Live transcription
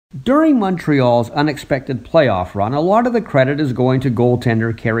During Montreal's unexpected playoff run, a lot of the credit is going to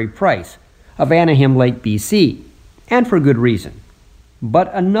goaltender Carey Price of Anaheim Lake, BC, and for good reason.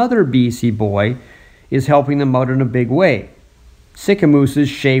 But another BC boy is helping them out in a big way. Sicamouse's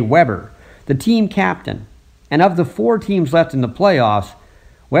Shea Weber, the team captain. And of the 4 teams left in the playoffs,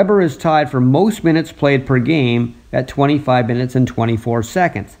 Weber is tied for most minutes played per game at 25 minutes and 24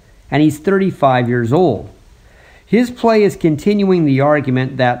 seconds, and he's 35 years old. His play is continuing the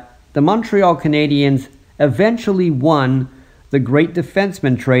argument that the Montreal Canadiens eventually won the great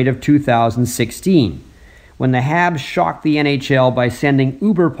defenseman trade of 2016, when the Habs shocked the NHL by sending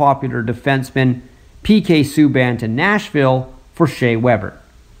uber-popular defenseman PK Subban to Nashville for Shea Weber.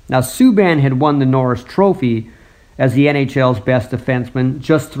 Now, Subban had won the Norris Trophy as the NHL's best defenseman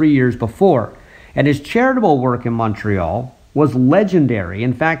just 3 years before, and his charitable work in Montreal was legendary.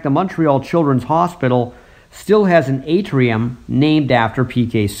 In fact, the Montreal Children's Hospital still has an atrium named after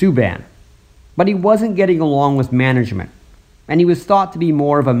PK Subban. But he wasn't getting along with management, and he was thought to be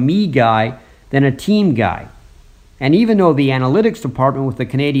more of a me guy than a team guy. And even though the analytics department with the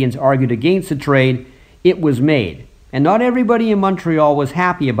Canadiens argued against the trade, it was made. And not everybody in Montreal was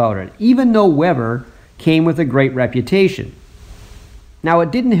happy about it, even though Weber came with a great reputation. Now,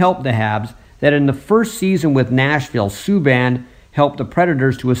 it didn't help the Habs that in the first season with Nashville, Subban helped the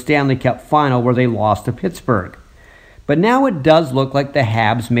Predators to a Stanley Cup final where they lost to Pittsburgh. But now it does look like the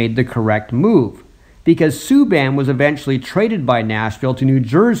Habs made the correct move, because Subban was eventually traded by Nashville to New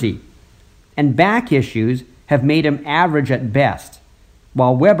Jersey, and back issues have made him average at best,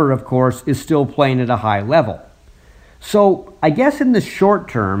 while Weber, of course, is still playing at a high level. So I guess in the short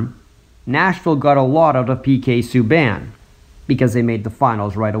term, Nashville got a lot out of PK Subban, because they made the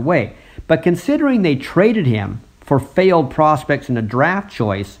finals right away. But considering they traded him for failed prospects and a draft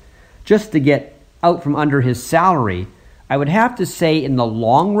choice just to get out from under his salary, I would have to say in the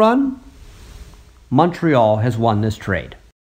long run, Montreal has won this trade.